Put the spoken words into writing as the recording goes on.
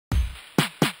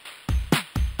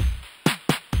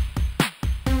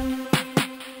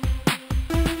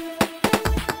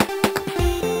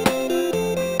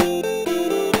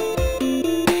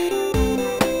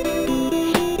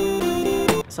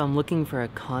So I'm looking for a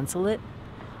consulate,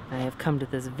 and I have come to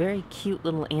this very cute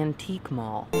little antique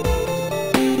mall.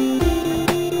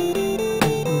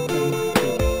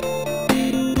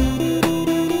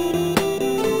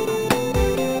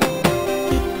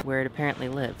 Where it apparently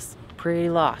lives. Pretty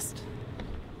lost.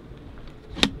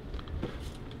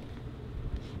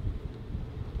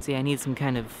 See, I need some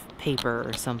kind of paper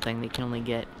or something that you can only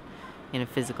get in a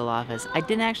physical office. I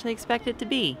didn't actually expect it to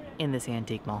be in this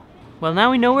antique mall. Well,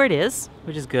 now we know where it is,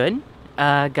 which is good.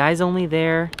 Guy's only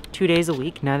there 2 days a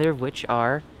week, neither of which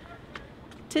are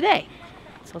today.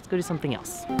 So let's go do something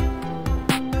else.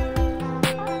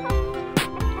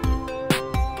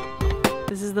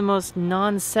 This is the most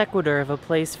non sequitur of a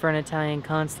place for an Italian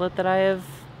consulate that I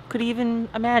could even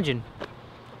imagine.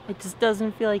 It just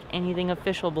doesn't feel like anything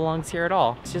official belongs here at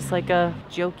all. It's just like a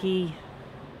jokey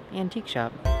antique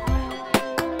shop.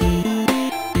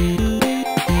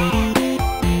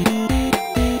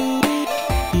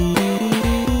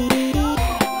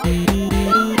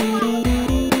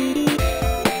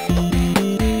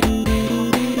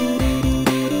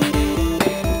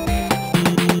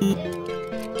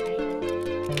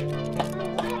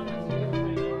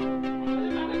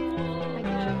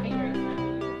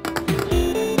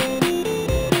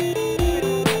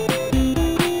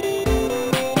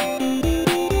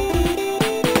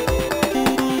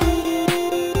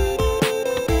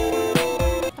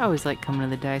 I always like coming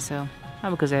to the Daiso, not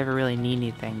because I ever really need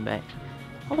anything, but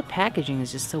all the packaging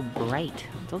is just so bright.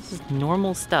 It's all just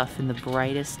normal stuff in the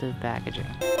brightest of packaging.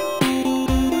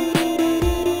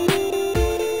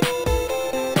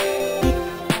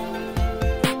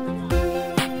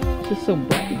 It's just so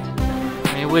bright.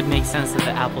 I mean, it would make sense that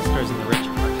the Apple Store's in the rich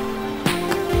part.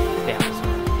 The Apple Store.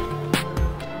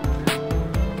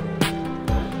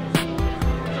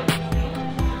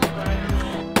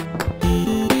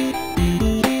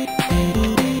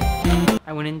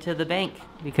 I went into the bank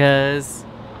because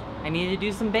I needed to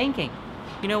do some banking.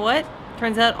 You know what?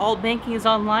 Turns out all banking is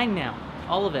online now.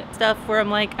 All of it. Stuff where I'm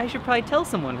like, I should probably tell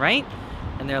someone, right?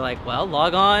 And they're like, well,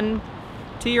 log on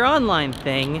to your online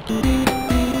thing.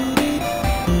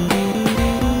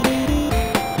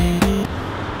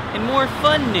 In more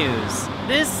fun news,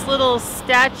 this little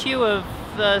statue of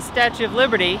the Statue of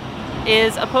Liberty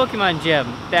is a Pokemon gym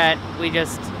that we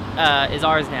just, is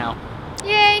ours now.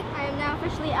 Yay! I am now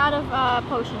officially out of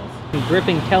potions.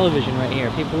 Gripping television right here.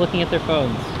 People looking at their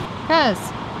phones. Cuz,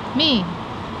 me,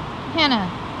 Hannah,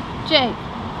 Jake.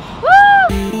 Woo!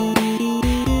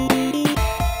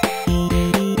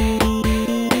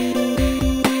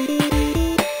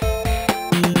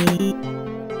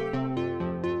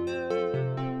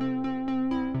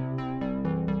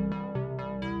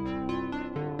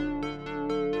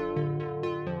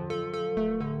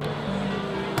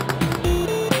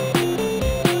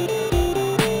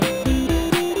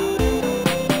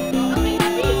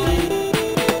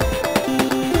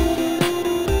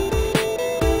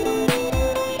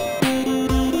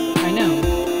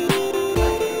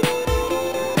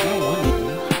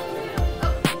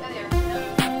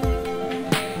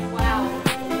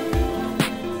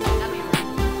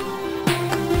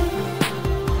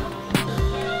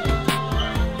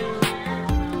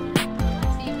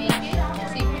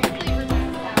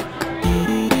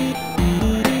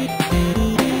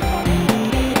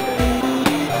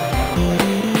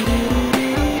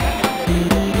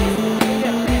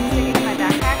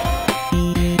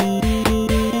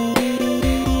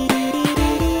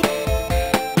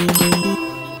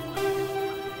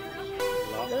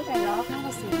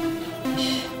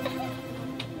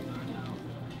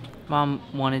 Mom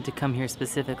wanted to come here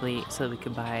specifically so we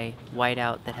could buy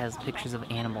whiteout that has pictures of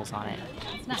animals on it.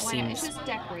 It's not whiteout, it's just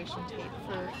decoration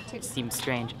tape. Seems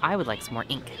strange. I would like some more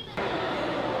ink.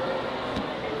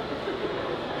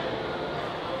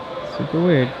 Super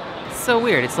weird. So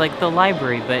weird. It's like the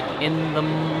library, but in the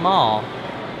mall.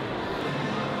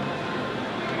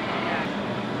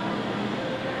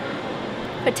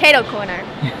 Potato corner.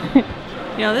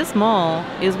 You know, this mall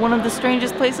is one of the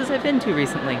strangest places I've been to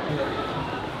recently.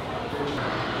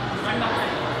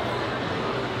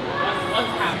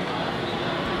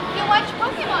 You watch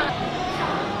Pokemon.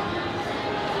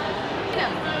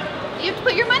 You have to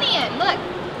put your money in. Look.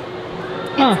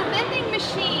 Huh. It's a vending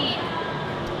machine.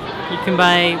 You can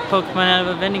buy Pokemon out of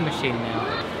a vending machine now.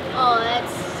 Oh,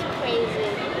 that's crazy.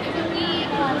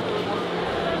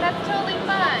 That's totally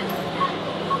fun.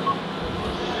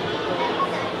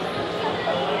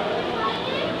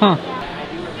 Huh.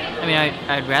 I mean,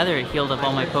 I'd rather it healed up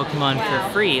all my Pokemon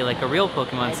for free, like a real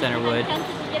Pokemon Center would,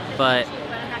 but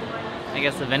I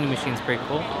guess the vending machine's pretty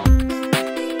cool.